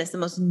 oh my goodness, the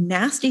most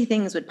nasty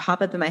things would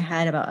pop up in my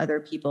head about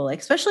other people, like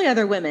especially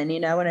other women,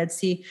 when I'd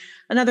see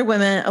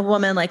a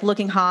woman like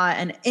looking hot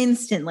and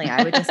instantly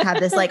I would just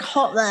have this like,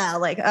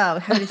 oh,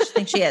 how does she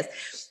think she is?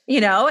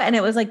 And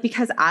it was like,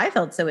 because I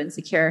felt so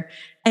insecure.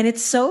 And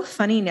it's so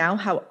funny now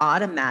how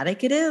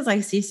automatic it is. I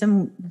see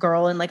some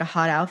girl in like a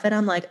hot outfit.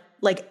 I'm like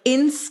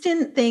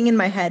instant thing in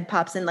my head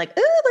pops in like,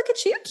 oh, look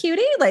at you,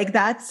 cutie. Like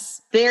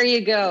there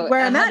you go.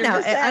 Where I'm 100%. At now.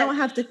 I don't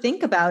have to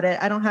think about it.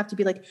 I don't have to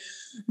be like,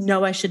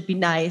 no, I should be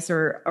nice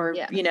or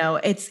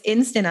it's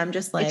instant. I'm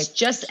just like, it's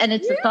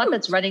the thought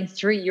that's running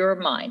through your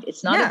mind.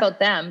 It's not about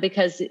them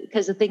because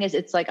the thing is,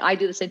 it's like, I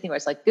do the same thing where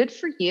it's like, good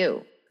for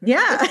you.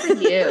 Yeah. Good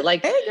for you.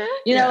 Like,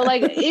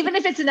 like even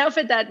if it's an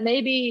outfit that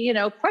maybe,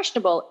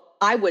 questionable,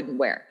 I wouldn't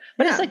wear,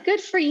 but it's like,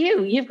 good for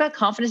you. You've got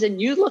confidence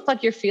and you look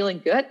like you're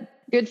feeling good.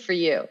 Good for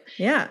you.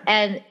 Yeah.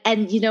 And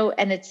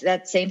it's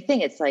that same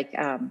thing. It's like,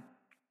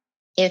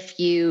 if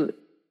you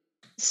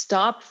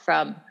stop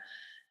from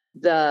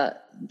the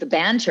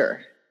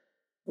banter,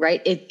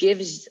 right? It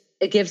gives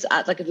like,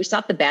 if we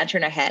stop the banter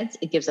in our heads,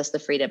 it gives us the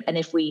freedom. And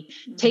if we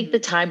take the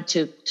time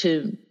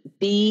to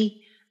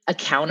be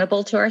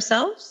accountable to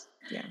ourselves,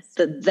 yes.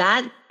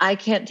 that I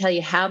can't tell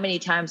you how many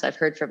times I've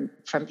heard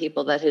from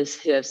people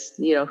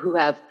who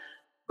have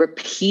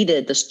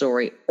repeated the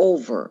story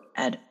over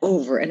and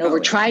over and over,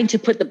 trying to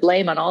put the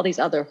blame on all these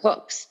other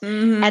hooks.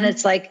 Mm-hmm. And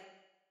it's like,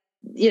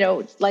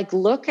 like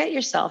look at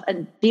yourself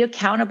and be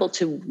accountable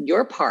to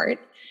your part.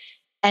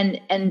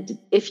 And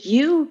if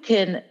you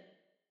can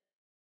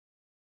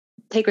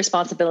take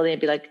responsibility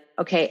and be like,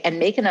 okay, and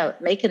make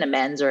an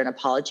amends or an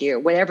apology or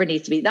whatever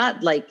needs to be,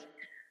 not like,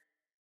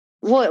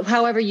 well,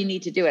 however you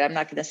need to do it. I'm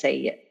not going to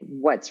say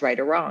what's right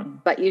or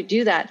wrong, but you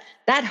do that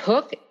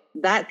hook,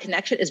 that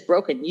connection is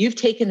broken. You've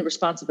taken the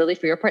responsibility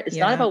for your part. It's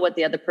not about what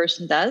the other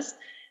person does,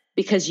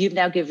 because you've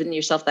now given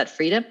yourself that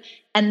freedom.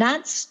 And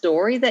that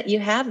story that you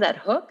have, that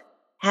hook,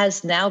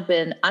 has now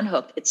been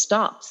unhooked. It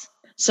stops.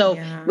 So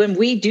when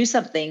we do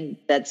something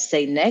that's,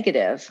 say, a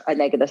negative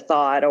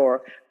thought,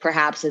 or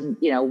perhaps in,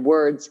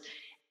 words,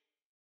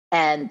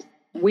 and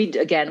we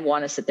again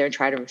want to sit there and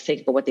try to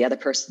think about what the other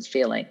person's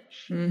feeling,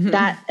 and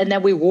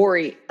then we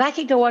worry, that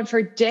can go on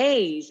for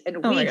days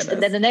and weeks.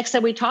 And then the next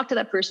time we talk to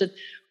that person,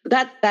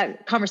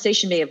 that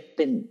conversation may have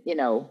been,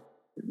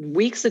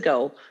 weeks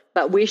ago,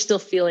 but we're still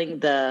feeling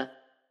the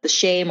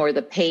shame or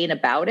the pain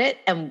about it.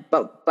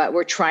 But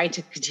we're trying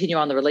to continue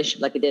on the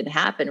relationship like it didn't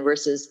happen,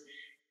 versus,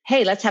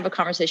 hey, let's have a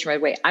conversation right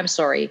away. I'm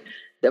sorry,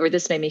 or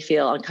this made me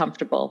feel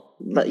uncomfortable,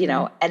 but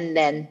and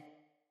then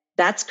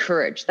that's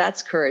courage.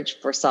 That's courage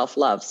for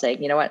self-love,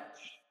 saying, you know what,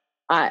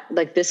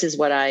 this is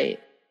what I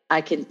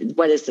can,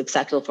 what is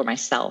acceptable for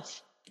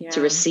myself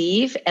to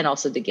receive and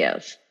also to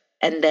give.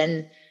 And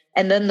then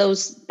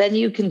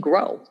you can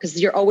grow,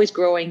 because you're always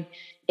growing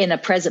in a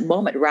present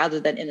moment rather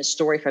than in a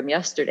story from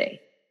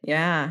yesterday.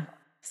 Yeah.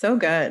 So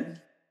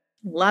good.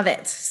 Love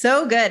it.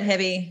 So good,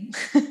 Hibby.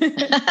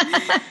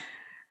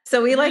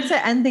 So we like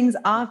to end things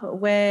off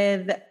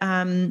with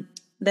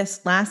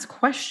this last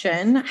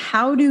question.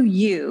 How do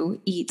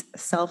you eat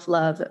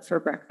self-love for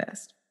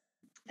breakfast?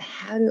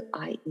 How do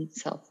I eat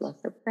self-love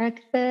for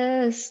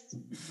breakfast?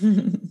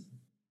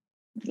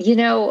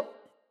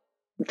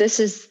 This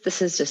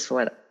is just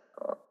what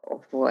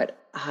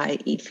I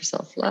eat for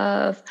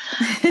self-love.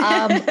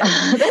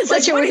 That's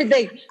such a weird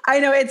thing. I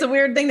know it's a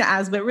weird thing to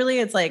ask, but really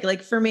it's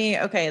like for me,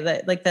 okay,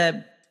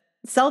 the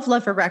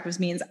self-love for breakfast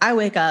means I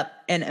wake up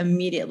and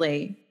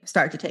immediately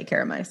start to take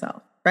care of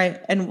myself, right?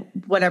 And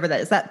whatever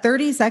that is, that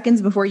 30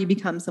 seconds before you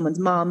become someone's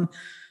mom,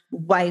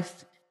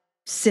 wife,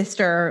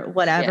 sister,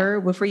 whatever,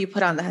 before you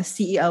put on the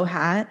CEO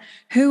hat,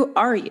 who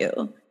are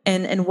you?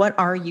 And what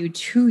are you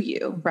to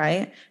you,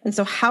 right? And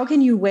so how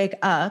can you wake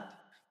up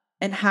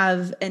and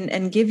have,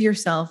 and give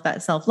yourself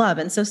that self-love.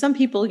 And so some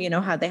people, they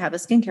have a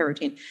skincare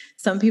routine.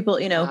 Some people,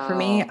 for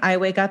me, I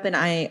wake up and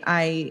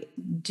I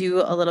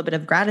do a little bit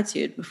of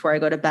gratitude before I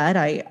go to bed.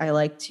 I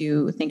like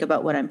to think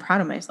about what I'm proud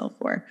of myself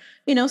for,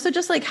 so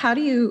just like, how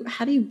do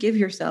you give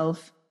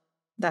yourself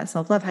that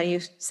self-love? How do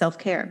you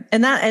self-care?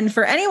 And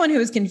for anyone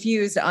who is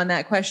confused on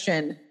that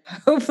question,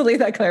 hopefully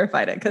that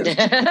clarified it. Cause it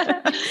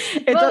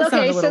does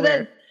sound a little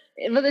weird.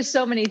 Well, there's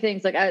so many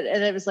things and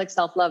it was like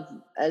self-love,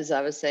 as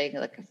I was saying,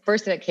 like the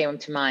first thing that came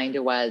to mind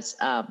was,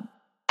 and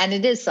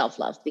it is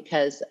self-love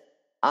because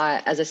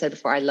as I said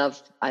before, I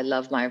love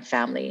my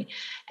family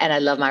and I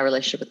love my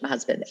relationship with my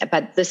husband,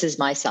 but this is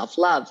my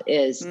self-love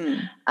is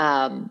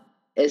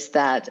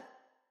that,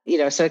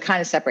 so it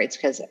kind of separates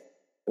because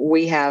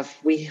we have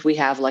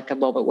like a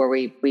moment where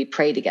we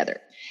pray together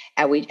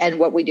and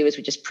what we do is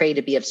we just pray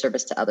to be of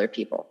service to other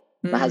people.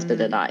 My husband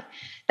and I.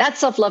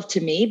 That's self-love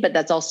to me, but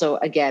that's also,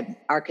 again,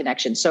 our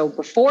connection. So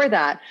before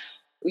that,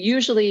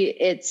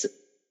 usually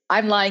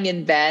I'm lying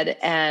in bed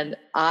and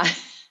I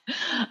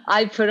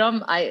put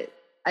on my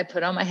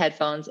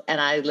headphones and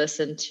I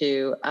listen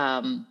to,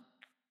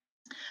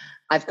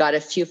 I've got a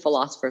few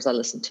philosophers I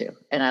listen to,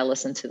 and I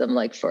listen to them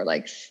for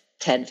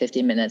 10,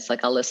 15 minutes.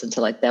 Like I'll listen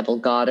to Neville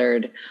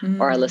Goddard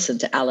or I listen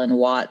to Alan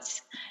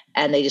Watts,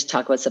 and they just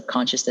talk about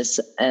subconsciousness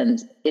and,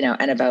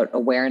 and about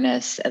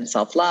awareness and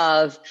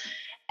self-love.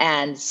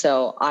 And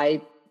so I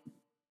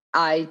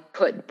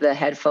put the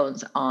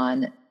headphones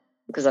on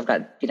because I've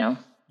got,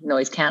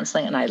 noise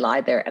canceling, and I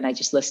lie there and I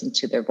just listen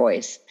to their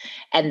voice,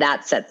 and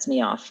that sets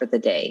me off for the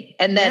day.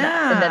 And then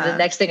the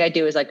next thing I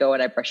do is I go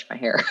and I brush my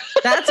hair.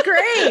 That's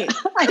great.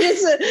 I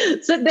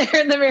just sit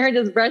there in the mirror and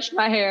just brush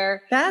my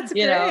hair. That's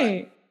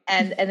great.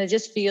 And it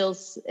just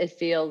feels,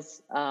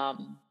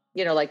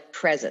 like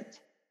present.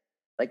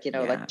 Like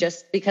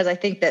just because I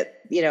think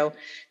that,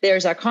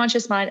 there's our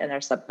conscious mind and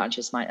our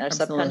subconscious mind. And our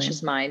Absolutely.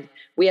 Subconscious mind,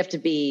 we have to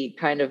be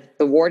kind of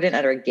the warden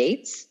at our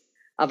gates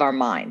of our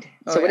mind.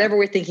 So whatever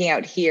we're thinking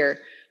out here,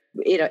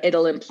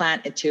 it'll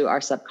implant into our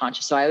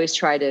subconscious. So I always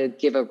try to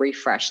give a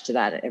refresh to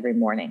that every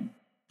morning.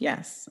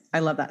 Yes. I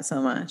love that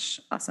so much.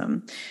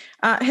 Awesome.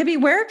 Hibby,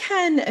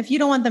 if you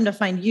don't want them to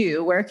find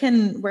you, where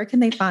can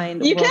they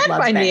find you? Can't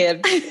find me.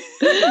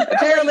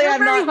 Apparently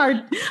I'm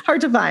not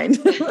hard to find.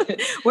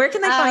 Where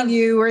can they find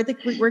you?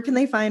 Where can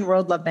they find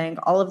World Love Bank?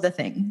 All of the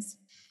things.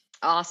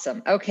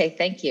 Awesome. Okay.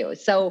 Thank you.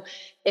 So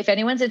if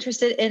anyone's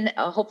interested in,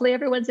 hopefully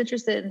everyone's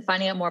interested in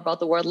finding out more about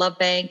the World Love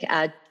Bank,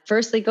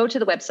 firstly, go to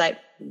the website,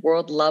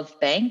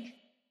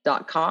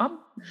 worldlovebank.com.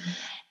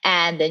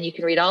 And then you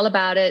can read all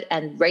about it.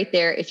 And right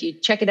there, if you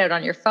check it out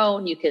on your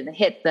phone, you can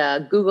hit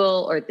the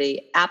Google or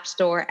the App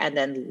Store and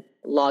then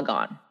log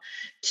on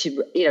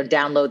to,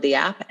 download the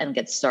app and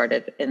get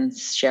started in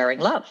sharing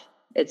love.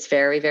 It's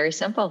very, very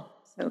simple.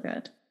 So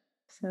good.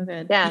 So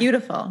good. Yeah.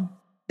 Beautiful.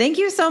 Thank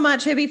you so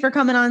much, Hibby, for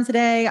coming on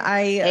today.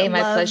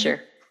 My pleasure.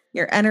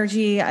 Your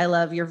energy. I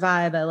love your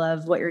vibe. I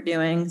love what you're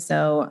doing.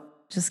 So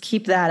just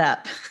keep that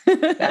up.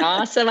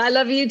 Awesome. I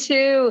love you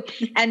too.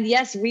 And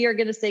yes, we are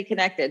going to stay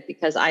connected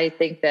because I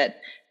think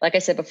that, like I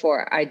said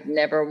before, I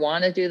never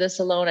want to do this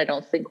alone. I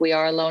don't think we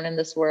are alone in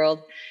this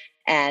world.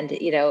 And,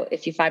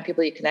 if you find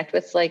people you connect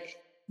with,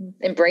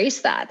 embrace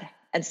that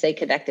and stay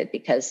connected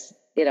because,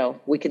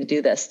 we can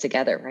do this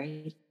together,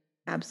 right?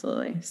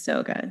 Absolutely.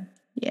 So good.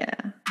 Yeah.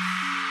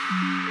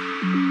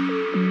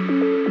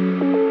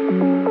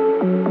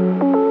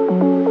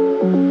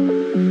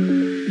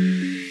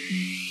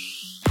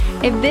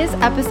 If this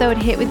episode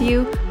hit with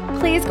you,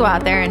 please go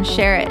out there and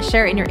share it.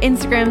 Share it in your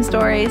Instagram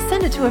stories,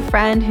 send it to a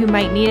friend who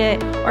might need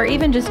it, or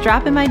even just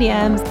drop in my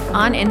DMs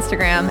on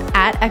Instagram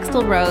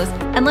 @XTLRose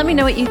and let me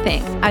know what you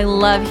think. I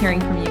love hearing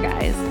from you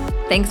guys.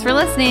 Thanks for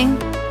listening.